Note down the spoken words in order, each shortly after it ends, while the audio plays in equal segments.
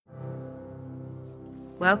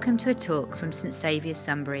Welcome to a talk from St Saviour's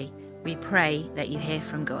Sunbury. We pray that you hear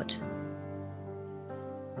from God.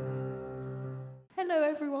 Hello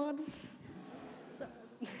everyone. So,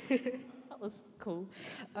 that was cool.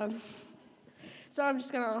 So I'm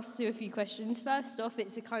just going to ask you a few questions. First off,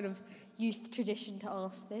 it's a kind of youth tradition to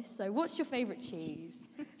ask this. So what's your favourite cheese?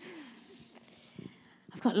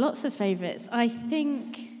 I've got lots of favourites. I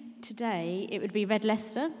think today it would be Red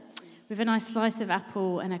Leicester with a nice slice of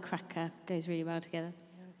apple and a cracker. Goes really well together.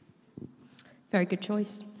 Very good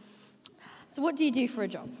choice. So what do you do for a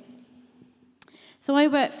job? So I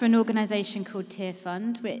work for an organisation called Tear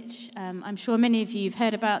Fund, which I'm sure many of you have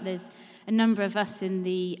heard about. There's a number of us in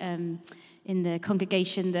the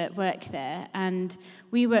congregation that work there, and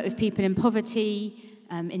we work with people in poverty,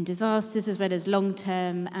 in disasters as well as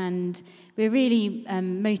long-term, and we're really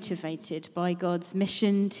motivated by God's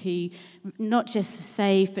mission to not just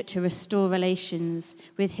save but to restore relations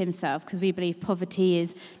with himself, because we believe poverty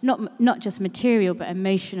is not just material but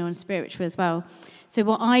emotional and spiritual as well. So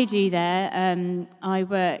what I do there, I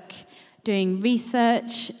work doing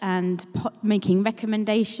research and making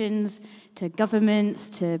recommendations to governments,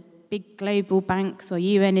 to big global banks or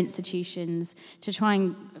UN institutions to try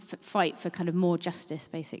and fight for kind of more justice,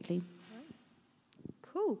 basically.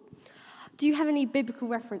 Cool. Do you have any biblical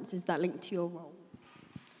references that link to your role?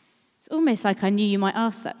 It's almost like I knew you might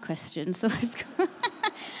ask that question, so I've got...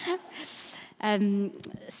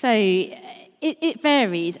 It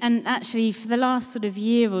varies, and actually for the last sort of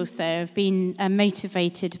year or so I've been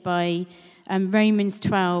motivated by Romans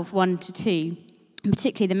 12, 1-2, and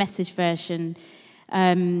particularly the Message version.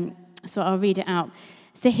 So I'll read it out.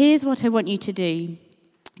 So here's what I want you to do.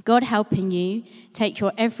 God helping you, take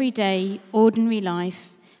your everyday, ordinary life,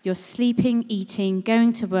 your sleeping, eating,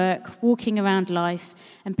 going to work, walking around life,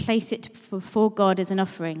 and place it before God as an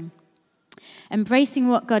offering. Embracing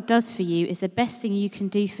what God does for you is the best thing you can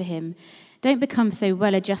do for him. Don't become so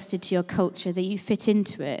well adjusted to your culture that you fit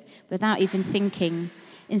into it without even thinking.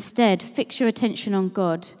 Instead, fix your attention on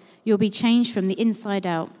God. You'll be changed from the inside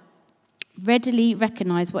out. Readily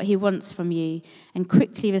recognize what he wants from you and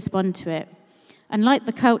quickly respond to it. Unlike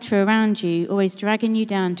the culture around you, always dragging you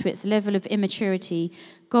down to its level of immaturity,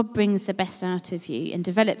 God brings the best out of you and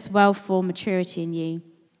develops well-formed maturity in you.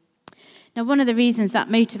 Now, one of the reasons that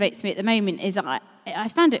motivates me at the moment is I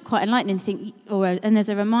found it quite enlightening to think, and there's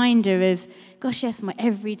a reminder of, gosh, yes, my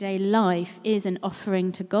everyday life is an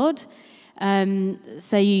offering to God.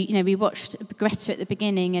 So we watched Greta at the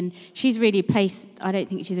beginning, and she's really placed, I don't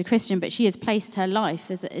think she's a Christian, but she has placed her life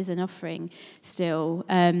as an offering still.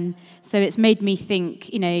 So it's made me think,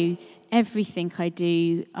 everything I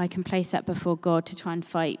do, I can place that before God to try and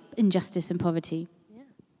fight injustice and poverty. Yeah.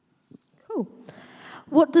 Cool.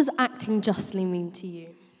 What does acting justly mean to you?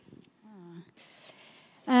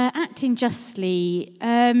 Acting justly,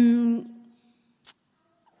 I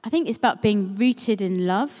think it's about being rooted in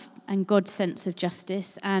love and God's sense of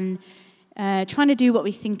justice, and trying to do what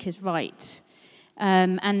we think is right.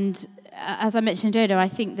 And as I mentioned earlier, I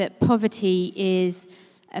think that poverty is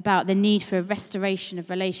about the need for a restoration of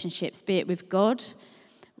relationships, be it with God,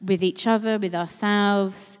 with each other, with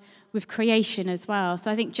ourselves, with creation as well. So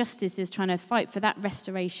I think justice is trying to fight for that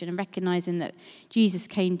restoration and recognizing that Jesus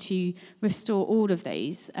came to restore all of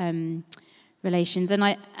those relations. And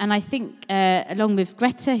I think, along with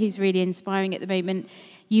Greta, who's really inspiring at the moment,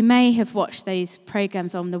 you may have watched those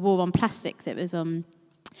programs on the war on plastic that was on.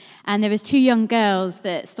 And there was 2 young girls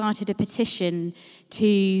that started a petition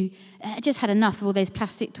to just had enough of all those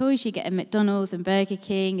plastic toys you get at McDonald's and Burger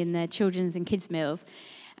King and their children's and kids' meals.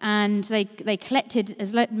 And they collected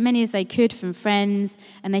as many as they could from friends,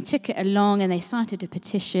 and they took it along and they started a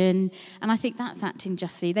petition. And I think that's acting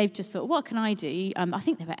justly. They've just thought, what can I do? I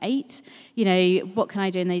think they were 8. What can I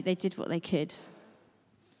do? And they did what they could.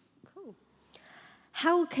 Cool.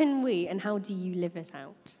 How can we and how do you live it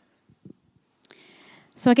out?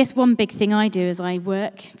 So I guess one big thing I do is I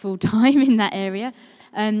work full time in that area.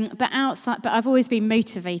 But I've always been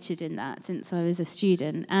motivated in that since I was a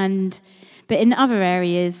student. But in other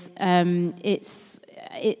areas, it's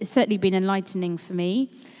certainly been enlightening for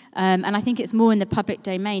me. And I think it's more in the public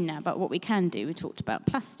domain now about what we can do. We talked about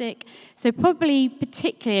plastic. So probably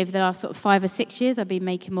particularly over the last sort of 5 or 6 years, I've been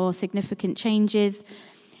making more significant changes.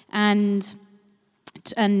 And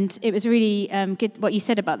it was really good what you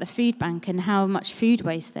said about the food bank and how much food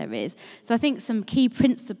waste there is. So I think some key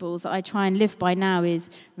principles that I try and live by now is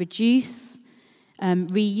reduce,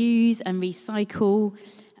 reuse and recycle.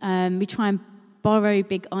 We try and borrow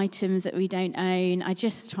big items that we don't own. I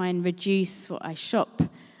just try and reduce what I shop.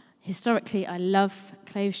 Historically, I love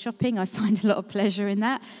clothes shopping. I find a lot of pleasure in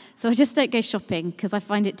that. So I just don't go shopping because I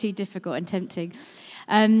find it too difficult and tempting.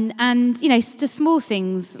 And, just small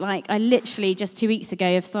things, like I literally just 2 weeks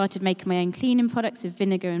ago have started making my own cleaning products with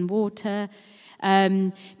vinegar and water.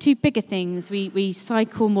 Two bigger things, we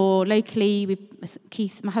cycle more locally.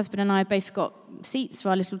 Keith, my husband, and I both got seats for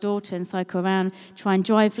our little daughter and cycle around, try and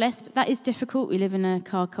drive less, but that is difficult. We live in a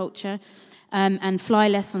car culture. And fly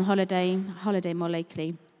less on holiday more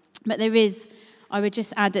locally. But I would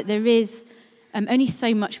just add that there is only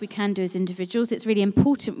so much we can do as individuals. It's really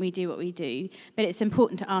important we do what we do, but it's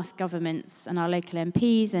important to ask governments and our local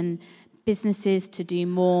MPs and businesses to do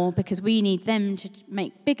more, because we need them to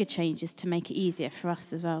make bigger changes to make it easier for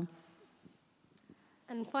us as well.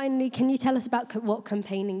 And finally, can you tell us about what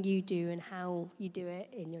campaigning you do and how you do it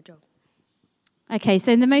in your job? Okay,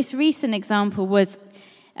 so the most recent example was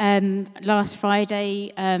last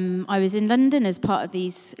Friday. I was in London as part of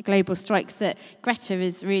these global strikes that Greta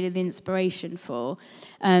is really the inspiration for.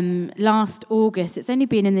 Last August, it's only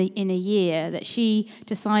been in a year that she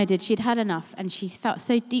decided she'd had enough, and she felt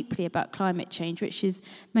so deeply about climate change, which is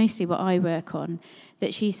mostly what I work on,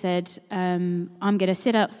 that she said, I'm going to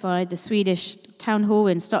sit outside the Swedish town hall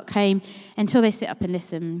in Stockholm until they sit up and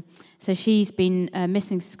listen. So she's been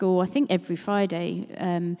missing school, I think, every Friday.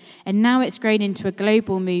 And now it's grown into a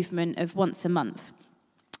global movement of once a month.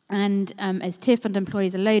 And as Tearfund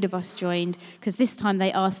employees, a load of us joined, because this time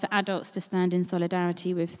they asked for adults to stand in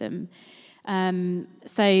solidarity with them.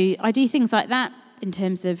 So I do things like that in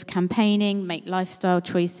terms of campaigning, make lifestyle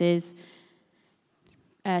choices.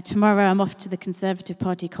 Tomorrow I'm off to the Conservative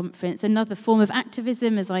Party conference, another form of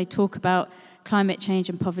activism as I talk about climate change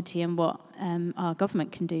and poverty and what our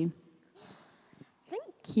government can do.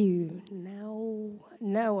 Thank you. Now,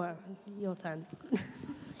 Noah, your turn.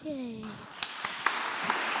 Yay.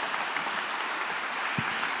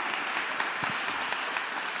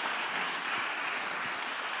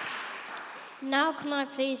 Now can I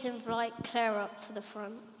please invite Claire up to the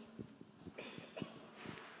front?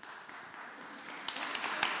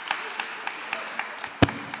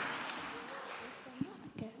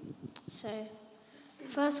 Okay. So, the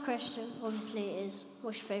first question, obviously, is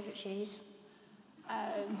what's your favourite cheese?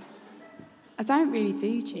 I don't really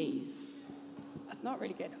do cheese. That's not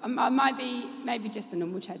really good. I might be maybe just a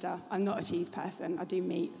normal cheddar. I'm not a cheese person. I do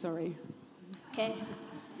meat, sorry. Okay.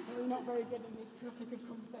 We're not very good in this topic of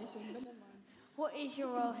conversation, but never mind. What is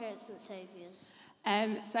your role here at St Saviour's?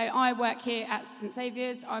 So I work here at St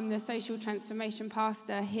Saviour's. I'm the social transformation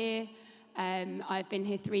pastor here. I've been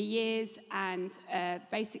here 3 years and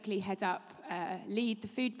basically lead the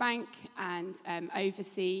food bank and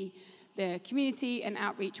oversee the community and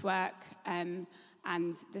outreach work and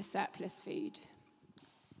the surplus food.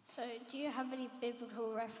 So do you have any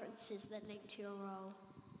biblical references that link to your role?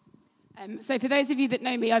 So for those of you that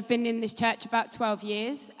know me, I've been in this church about 12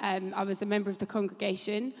 years. I was a member of the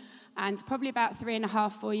congregation, and probably about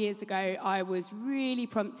 3.5, 4 years ago, I was really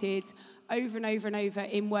prompted over and over and over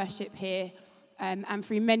in worship here, and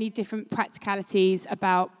through many different practicalities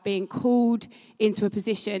about being called into a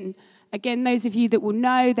position. Again, those of you that will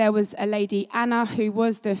know, there was a lady, Anna, who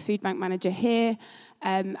was the food bank manager here,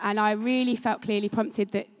 and I really felt clearly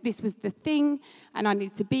prompted that this was the thing, and I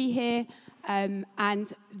needed to be here.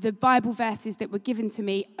 And the Bible verses that were given to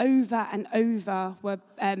me over and over were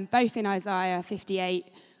both in Isaiah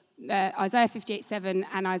 58:7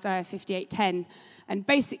 and Isaiah 58:10. And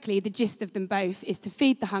basically, the gist of them both is to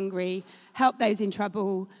feed the hungry, help those in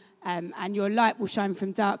trouble, and your light will shine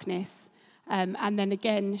from darkness. And then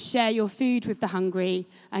again, share your food with the hungry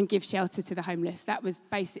and give shelter to the homeless. That was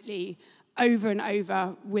basically over and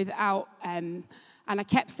over without... And I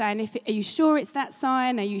kept saying, are you sure it's that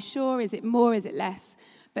sign? Are you sure? Is it more? Is it less?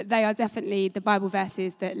 But they are definitely the Bible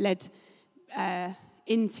verses that led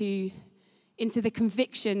into the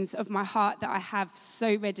convictions of my heart that I have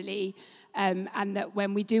so readily. And that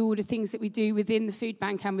when we do all the things that we do within the food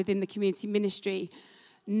bank and within the community ministry,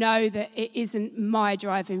 know that it isn't my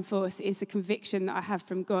driving force. It's a conviction that I have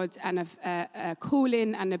from God and a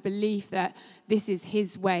calling and a belief that this is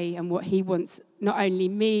his way and what he wants not only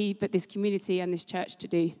me, but this community and this church to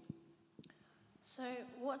do. So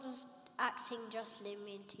what does acting justly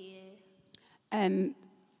mean to you?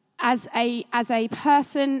 As a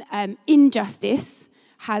person, injustice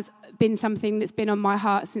has been something that's been on my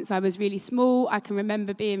heart since I was really small. I can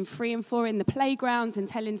remember being 3 and 4 in the playground and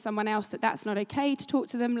telling someone else that that's not okay to talk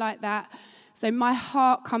to them like that. So my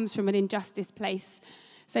heart comes from an injustice place.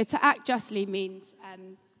 So to act justly means,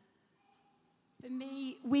 for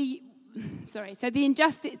me, the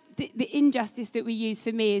injustice that we use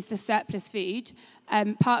for me is the surplus food.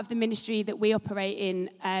 Part of the ministry that we operate in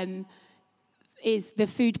is the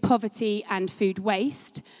food poverty and food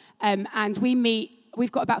waste. And we meet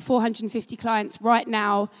we've got about 450 clients right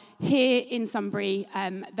now here in Sunbury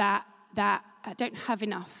that don't have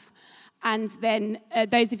enough. And then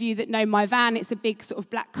those of you that know my van, it's a big sort of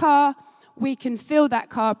black car. We can fill that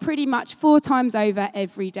car pretty much 4 times over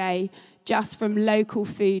every day just from local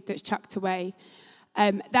food that's chucked away.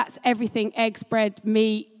 That's everything: eggs, bread,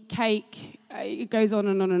 meat, cake. It goes on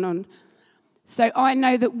and on and on. So I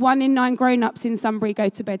know that 1 in 9 grown-ups in Sunbury go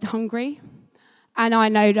to bed hungry, and I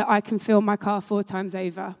know that I can fill my car 4 times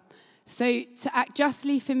over. So to act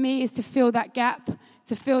justly for me is to fill that gap,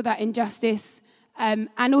 to fill that injustice,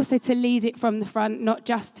 and also to lead it from the front, not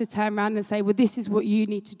just to turn around and say, well, this is what you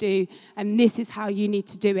need to do, and this is how you need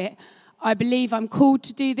to do it. I believe I'm called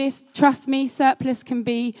to do this. Trust me, surplus can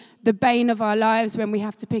be the bane of our lives when we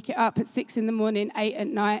have to pick it up at 6 in the morning, 8 at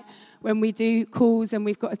night, when we do calls and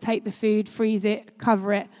we've got to take the food, freeze it,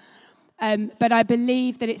 cover it. But I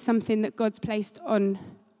believe that it's something that God's placed on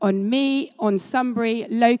me, on Sunbury,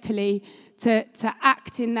 locally, to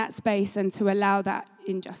act in that space and to allow that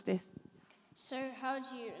injustice. So how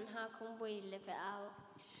do you and how can we live it out?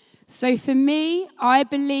 So for me, I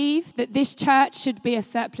believe that this church should be a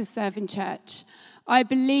surplus serving church. I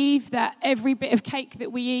believe that every bit of cake that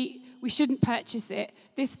we eat, we shouldn't purchase it.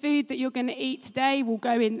 This food that you're going to eat today will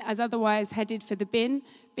go in as otherwise headed for the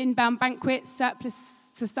bin-bound banquets,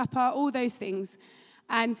 surplus to supper, all those things.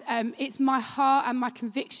 And it's my heart and my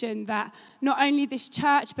conviction that not only this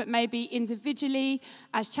church, but maybe individually,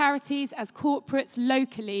 as charities, as corporates,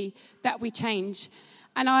 locally, that we change.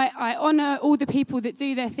 And I honour all the people that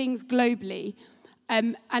do their things globally.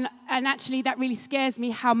 And actually, that really scares me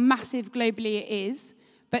how massive globally it is.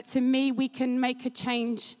 But to me, we can make a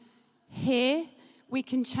change here. We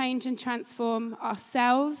can change and transform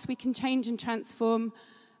ourselves. We can change and transform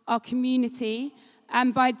our community.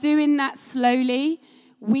 And by doing that slowly,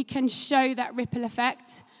 we can show that ripple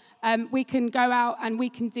effect. We can go out and we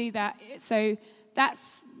can do that. So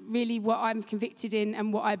that's really what I'm convicted in,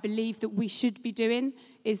 and what I believe that we should be doing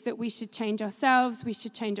is that we should change ourselves, we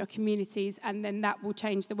should change our communities, and then that will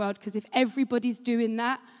change the world. Because if everybody's doing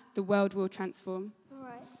that, the world will transform. All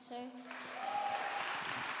right, so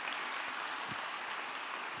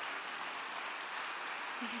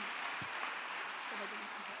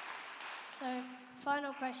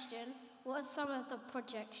final question. What are some of the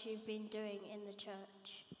projects you've been doing in the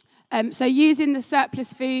church? So using the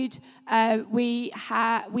surplus food, we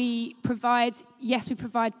provide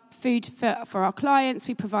food for our clients.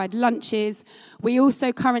 We provide lunches. We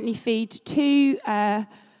also currently feed 2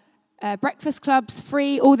 breakfast clubs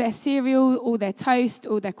free, all their cereal, all their toast,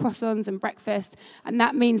 all their croissants and breakfast. And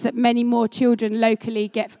that means that many more children locally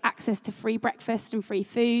get access to free breakfast and free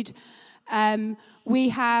food. We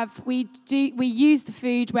use the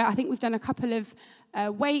food where I think we've done a couple of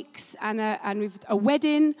wakes and we've a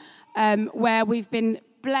wedding where we've been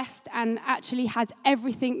blessed and actually had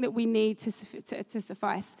everything that we need to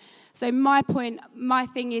suffice. So my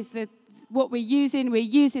thing is that what we're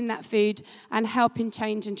using that food and helping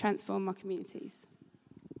change and transform our communities.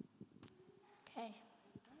 Okay.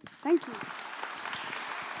 Thank you.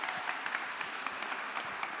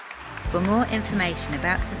 For more information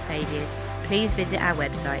about St Saviour's, please visit our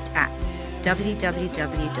website at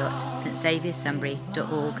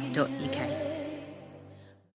www.stsaviorsunbury.org.uk.